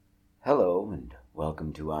and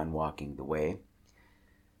welcome to On Walking the Way.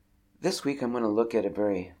 This week I'm going to look at a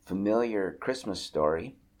very familiar Christmas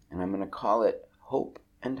story, and I'm going to call it Hope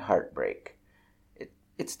and Heartbreak.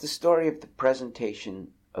 It's the story of the presentation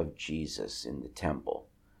of Jesus in the temple.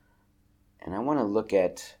 And I want to look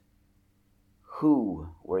at who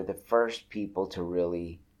were the first people to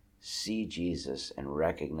really see Jesus and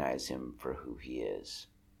recognize him for who he is.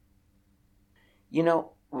 You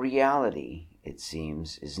know, reality, it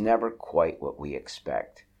seems, is never quite what we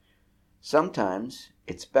expect. Sometimes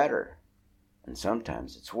it's better, and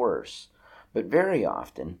sometimes it's worse, but very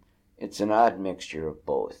often it's an odd mixture of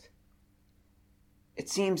both. It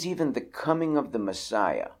seems even the coming of the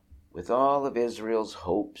Messiah, with all of Israel's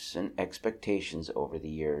hopes and expectations over the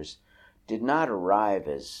years, did not arrive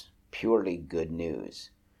as purely good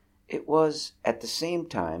news. It was, at the same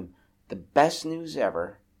time, the best news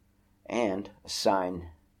ever, and a sign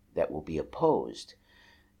that will be opposed.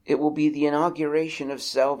 It will be the inauguration of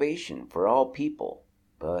salvation for all people,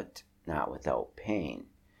 but not without pain.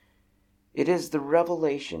 It is the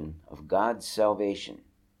revelation of God's salvation,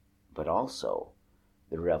 but also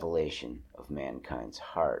the revelation of mankind's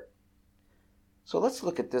heart. So let's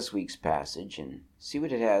look at this week's passage and see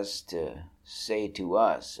what it has to say to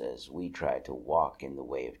us as we try to walk in the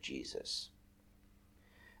way of Jesus.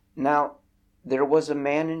 Now, there was a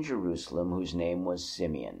man in Jerusalem whose name was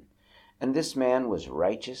Simeon, and this man was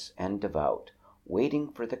righteous and devout,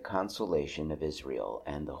 waiting for the consolation of Israel,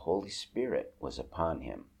 and the Holy Spirit was upon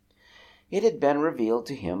him. It had been revealed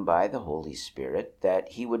to him by the Holy Spirit that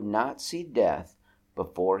he would not see death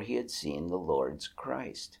before he had seen the Lord's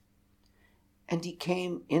Christ. And he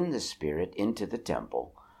came in the Spirit into the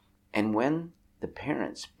temple, and when the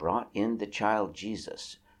parents brought in the child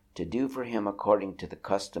Jesus to do for him according to the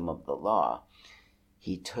custom of the law,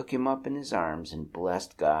 he took him up in his arms and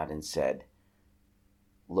blessed God and said,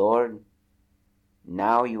 "Lord,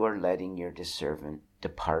 now you are letting your servant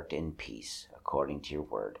depart in peace, according to your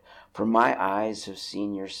word. For my eyes have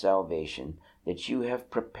seen your salvation, that you have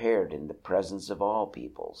prepared in the presence of all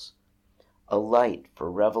peoples, a light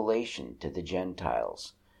for revelation to the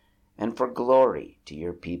Gentiles, and for glory to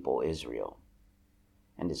your people Israel."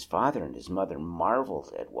 And his father and his mother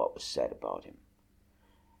marveled at what was said about him.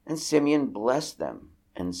 And Simeon blessed them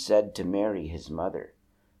and said to Mary his mother,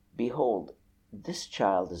 "Behold, this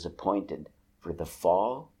child is appointed for the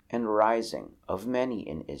fall and rising of many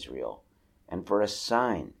in Israel, and for a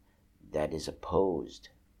sign that is opposed.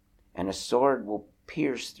 And a sword will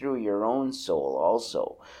pierce through your own soul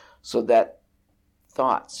also, so that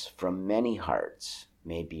thoughts from many hearts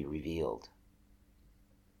may be revealed."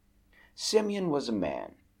 Simeon was a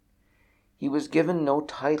man. He was given no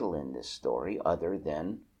title in this story other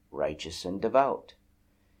than righteous and devout.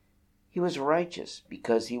 He was righteous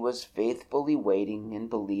because he was faithfully waiting and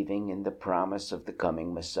believing in the promise of the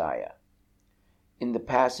coming Messiah. In the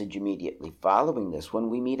passage immediately following this one,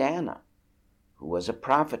 we meet Anna, who was a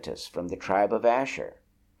prophetess from the tribe of Asher,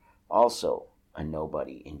 also a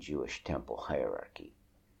nobody in Jewish temple hierarchy.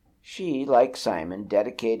 She, like Simon,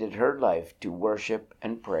 dedicated her life to worship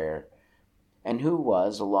and prayer, and who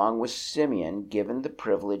was, along with Simeon, given the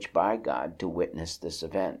privilege by God to witness this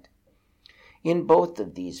event. In both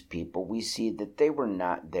of these people, we see that they were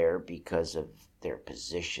not there because of their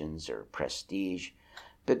positions or prestige,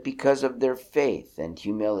 but because of their faith and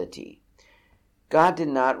humility. God did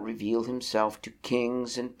not reveal himself to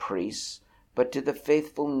kings and priests, but to the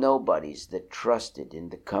faithful nobodies that trusted in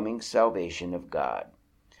the coming salvation of God.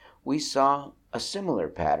 We saw a similar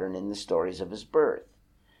pattern in the stories of his birth.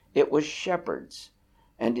 It was shepherds,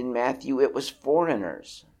 and in Matthew it was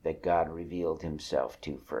foreigners that God revealed himself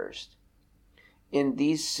to first. In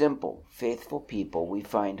these simple, faithful people we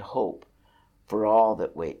find hope for all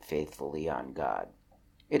that wait faithfully on God.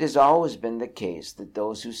 It has always been the case that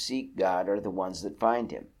those who seek God are the ones that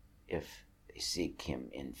find him, if they seek him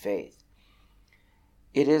in faith.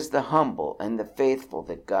 It is the humble and the faithful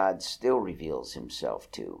that God still reveals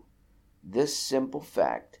himself to. This simple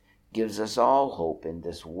fact gives us all hope in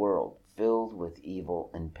this world filled with evil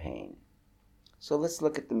and pain. So let's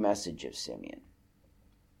look at the message of Simeon.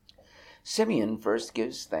 Simeon first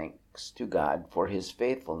gives thanks to God for his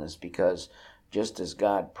faithfulness because, just as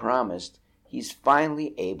God promised, he's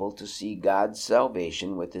finally able to see God's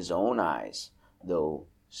salvation with his own eyes, though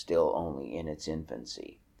still only in its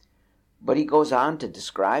infancy. But he goes on to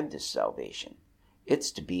describe this salvation.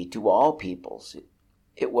 It's to be to all peoples.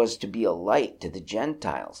 It was to be a light to the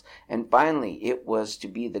Gentiles. And finally, it was to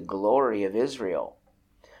be the glory of Israel.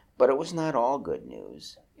 But it was not all good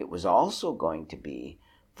news. It was also going to be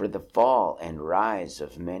for the fall and rise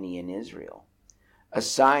of many in Israel, a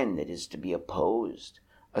sign that is to be opposed,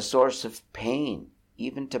 a source of pain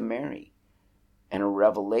even to Mary, and a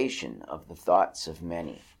revelation of the thoughts of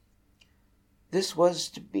many. This was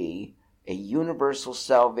to be a universal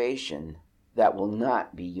salvation that will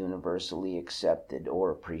not be universally accepted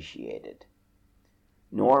or appreciated.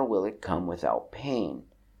 Nor will it come without pain.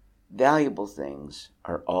 Valuable things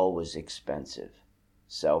are always expensive.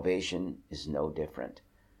 Salvation is no different.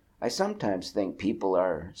 I sometimes think people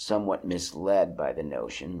are somewhat misled by the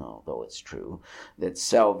notion, although it's true, that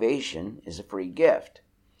salvation is a free gift.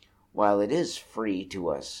 While it is free to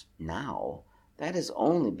us now, that is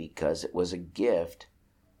only because it was a gift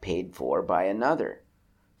paid for by another.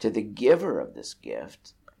 To the giver of this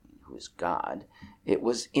gift, who is God, it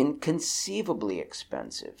was inconceivably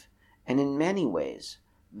expensive, and in many ways,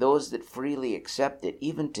 those that freely accept it,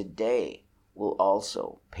 even today, will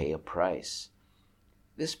also pay a price.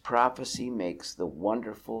 This prophecy makes the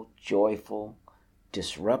wonderful, joyful,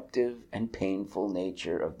 disruptive, and painful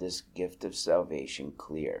nature of this gift of salvation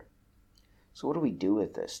clear. So what do we do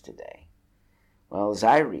with this today? Well, as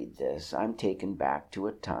I read this, I'm taken back to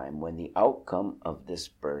a time when the outcome of this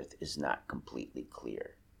birth is not completely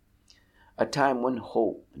clear. A time when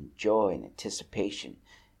hope and joy and anticipation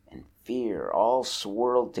and fear all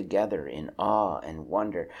swirled together in awe and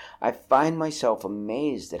wonder. I find myself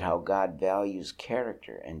amazed at how God values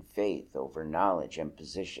character and faith over knowledge and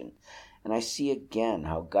position. And I see again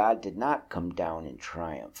how God did not come down in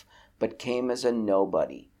triumph, but came as a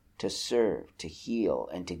nobody to serve, to heal,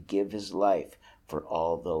 and to give his life for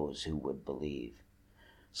all those who would believe.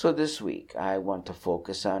 So this week, I want to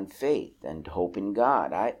focus on faith and hope in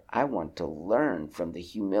God. I want to learn from the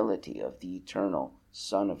humility of the eternal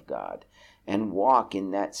Son of God and walk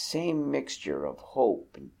in that same mixture of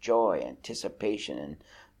hope and joy, anticipation, and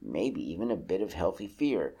maybe even a bit of healthy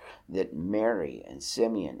fear that Mary and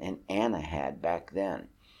Simeon and Anna had back then.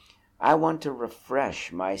 I want to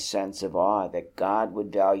refresh my sense of awe that God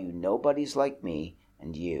would value nobodies like me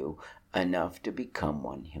and you enough to become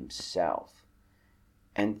one himself.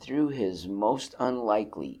 And through his most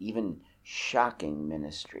unlikely, even shocking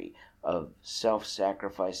ministry of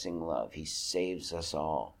self-sacrificing love, he saves us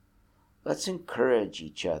all. Let's encourage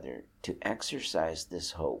each other to exercise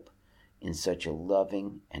this hope in such a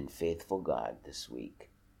loving and faithful God this week.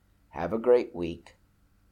 Have a great week.